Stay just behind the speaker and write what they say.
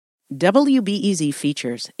WBEZ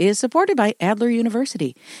Features is supported by Adler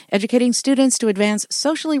University, educating students to advance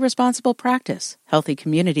socially responsible practice, healthy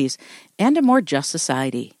communities, and a more just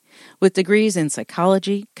society. With degrees in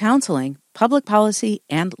psychology, counseling, public policy,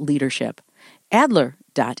 and leadership.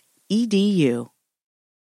 Adler.edu.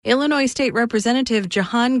 Illinois State Representative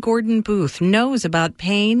Jahan Gordon Booth knows about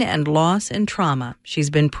pain and loss and trauma. She's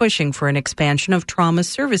been pushing for an expansion of trauma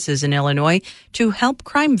services in Illinois to help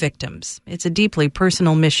crime victims. It's a deeply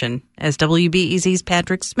personal mission, as WBEZ's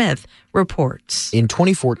Patrick Smith reports. In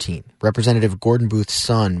 2014, Representative Gordon Booth's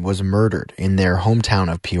son was murdered in their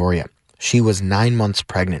hometown of Peoria. She was 9 months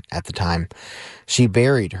pregnant at the time. She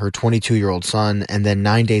buried her 22-year-old son, and then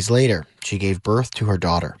 9 days later, she gave birth to her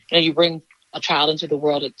daughter. You bring a child into the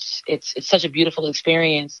world, it's such a beautiful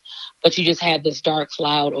experience, but you just had this dark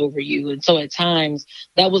cloud over you. And so at times,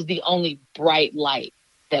 that was the only bright light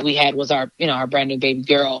that we had was our brand new baby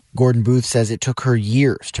girl. Gordon Booth says it took her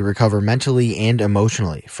years to recover mentally and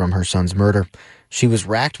emotionally from her son's murder. She was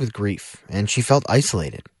racked with grief, and she felt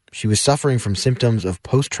isolated. She was suffering from symptoms of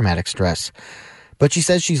post-traumatic stress. But she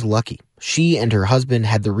says she's lucky. She and her husband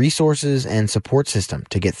had the resources and support system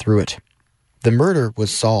to get through it. The murder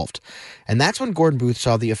was solved, and that's when Gordon Booth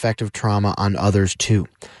saw the effect of trauma on others, too,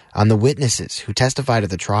 on the witnesses who testified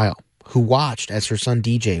at the trial, who watched as her son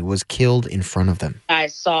DJ was killed in front of them. I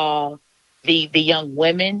saw the young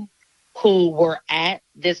women who were at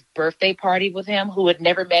this birthday party with him, who had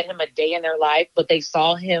never met him a day in their life, but they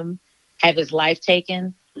saw him have his life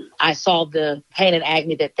taken. I saw the pain and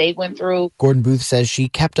agony that they went through. Gordon Booth says she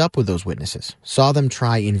kept up with those witnesses, saw them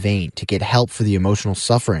try in vain to get help for the emotional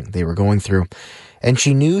suffering they were going through, and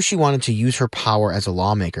she knew she wanted to use her power as a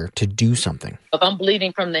lawmaker to do something. If I'm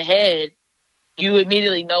bleeding from the head, you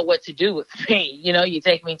immediately know what to do with me. You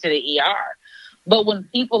take me to the ER. But when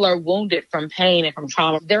people are wounded from pain and from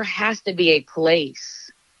trauma, there has to be a place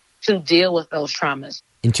to deal with those traumas.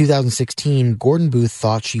 In 2016, Gordon Booth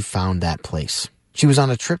thought she found that place. She was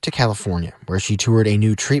on a trip to California, where she toured a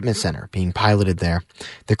new treatment center being piloted there.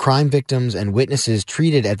 The crime victims and witnesses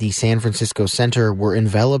treated at the San Francisco Center were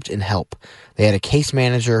enveloped in help. They had a case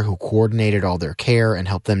manager who coordinated all their care and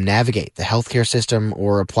helped them navigate the healthcare system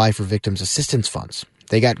or apply for victims' assistance funds.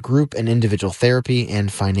 They got group and individual therapy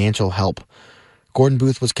and financial help. Gordon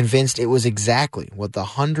Booth was convinced it was exactly what the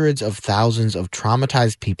hundreds of thousands of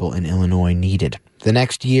traumatized people in Illinois needed. The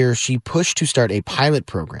next year, she pushed to start a pilot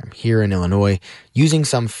program here in Illinois, using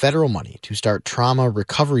some federal money to start trauma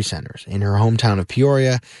recovery centers in her hometown of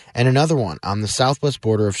Peoria and another one on the southwest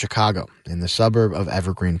border of Chicago in the suburb of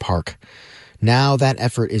Evergreen Park. Now that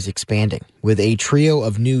effort is expanding, with a trio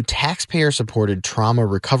of new taxpayer-supported trauma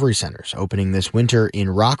recovery centers opening this winter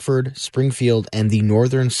in Rockford, Springfield, and the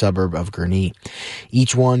northern suburb of Gurnee.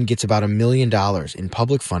 Each one gets about $1 million in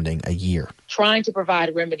public funding a year. Trying to provide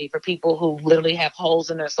a remedy for people who literally have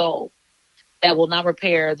holes in their soul that will not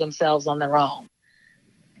repair themselves on their own.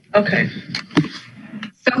 Okay.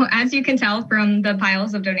 So as you can tell from the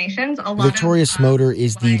piles of donations, Victoria Smoter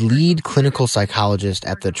is the lead clinical psychologist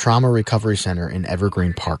at the Trauma Recovery Center in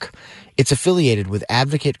Evergreen Park. It's affiliated with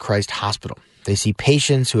Advocate Christ Hospital. They see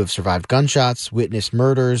patients who have survived gunshots, witnessed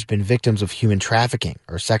murders, been victims of human trafficking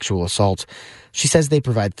or sexual assault. She says they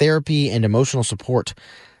provide therapy and emotional support.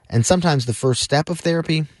 And sometimes the first step of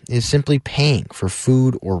therapy is simply paying for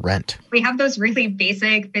food or rent. We have those really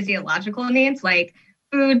basic physiological needs like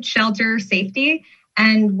food, shelter, safety.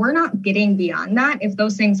 And we're not getting beyond that if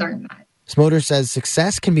those things aren't met. Smoter says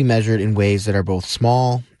success can be measured in ways that are both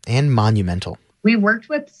small and monumental. We worked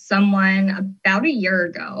with someone about a year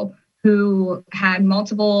ago who had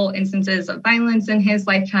multiple instances of violence in his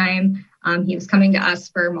lifetime. He was coming to us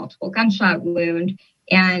for a multiple gunshot wound,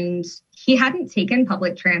 and he hadn't taken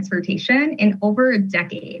public transportation in over a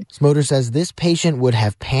decade. Smoter says this patient would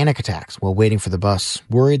have panic attacks while waiting for the bus,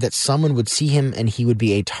 worried that someone would see him and he would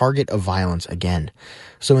be a target of violence again.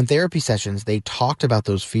 So in therapy sessions, they talked about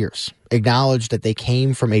those fears, acknowledged that they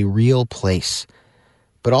came from a real place,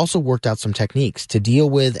 but also worked out some techniques to deal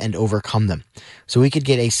with and overcome them so he could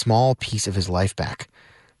get a small piece of his life back.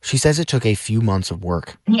 She says it took a few months of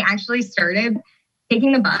work. He actually started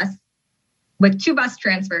taking the bus with 2 bus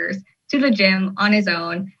transfers to the gym on his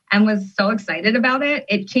own and was so excited about it.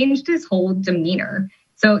 It changed his whole demeanor.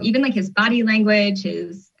 So even like his body language,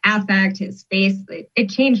 his affect, his face, it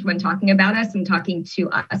changed when talking about us and talking to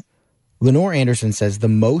us. Lenore Anderson says the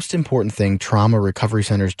most important thing trauma recovery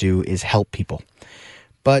centers do is help people.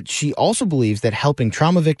 But she also believes that helping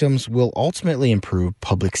trauma victims will ultimately improve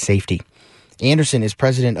public safety. Anderson is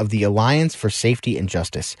president of the Alliance for Safety and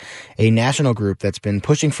Justice, a national group that's been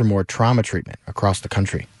pushing for more trauma treatment across the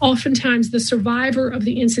country. Oftentimes, the survivor of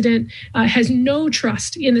the incident has no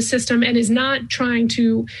trust in the system and is not trying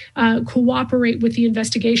to cooperate with the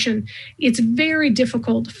investigation. It's very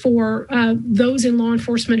difficult for those in law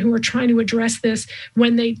enforcement who are trying to address this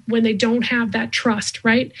when they don't have that trust,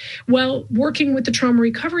 right? Well, working with the trauma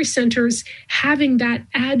recovery centers, having that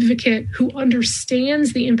advocate who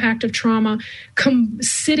understands the impact of trauma,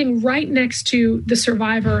 sitting right next to the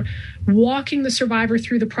survivor, walking the survivor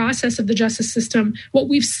through the process of the justice system. What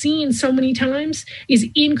we've seen so many times is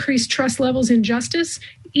increased trust levels in justice,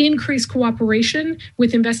 increased cooperation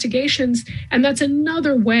with investigations, and that's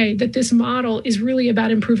another way that this model is really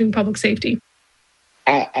about improving public safety.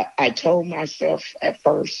 I told myself at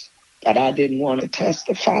first that I didn't want to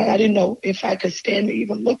testify. I didn't know if I could stand to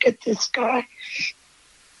even look at this guy.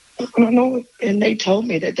 I don't know. And they told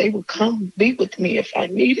me that they would come be with me if I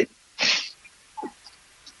needed.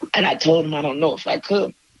 And I told them I don't know if I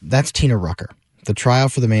could. That's Tina Rucker. The trial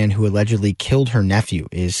for the man who allegedly killed her nephew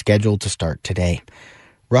is scheduled to start today.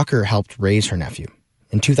 Rucker helped raise her nephew.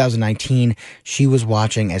 In 2019, she was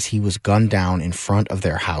watching as he was gunned down in front of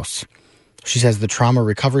their house. She says the Trauma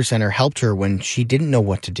Recovery Center helped her when she didn't know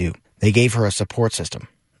what to do. They gave her a support system,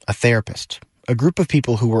 a therapist, a group of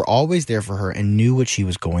people who were always there for her and knew what she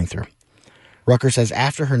was going through. Rucker says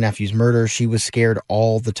after her nephew's murder, she was scared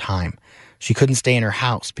all the time. She couldn't stay in her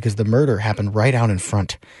house because the murder happened right out in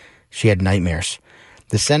front. She had nightmares.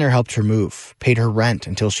 The center helped her move, paid her rent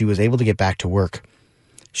until she was able to get back to work.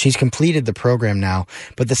 She's completed the program now,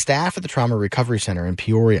 but the staff at the Trauma Recovery Center in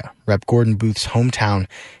Peoria, Rep. Gordon Booth's hometown,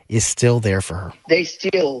 is still there for her. They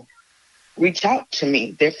still reach out to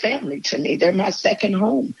me. They're family to me. They're my second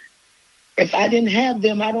home. If I didn't have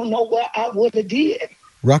them, I don't know what I would have did.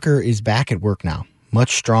 Rucker is back at work now,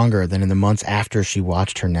 much stronger than in the months after she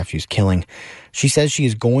watched her nephew's killing. She says she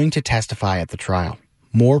is going to testify at the trial.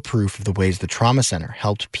 More proof of the ways the Trauma Center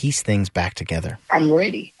helped piece things back together. I'm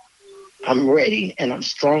ready. I'm ready, and I'm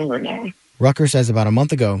stronger now. Rucker says about a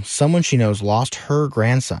month ago, someone she knows lost her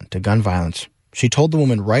grandson to gun violence. She told the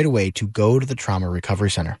woman right away to go to the Trauma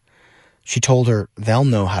Recovery Center. She told her they'll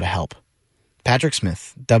know how to help. Patrick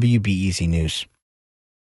Smith, WBEZ News.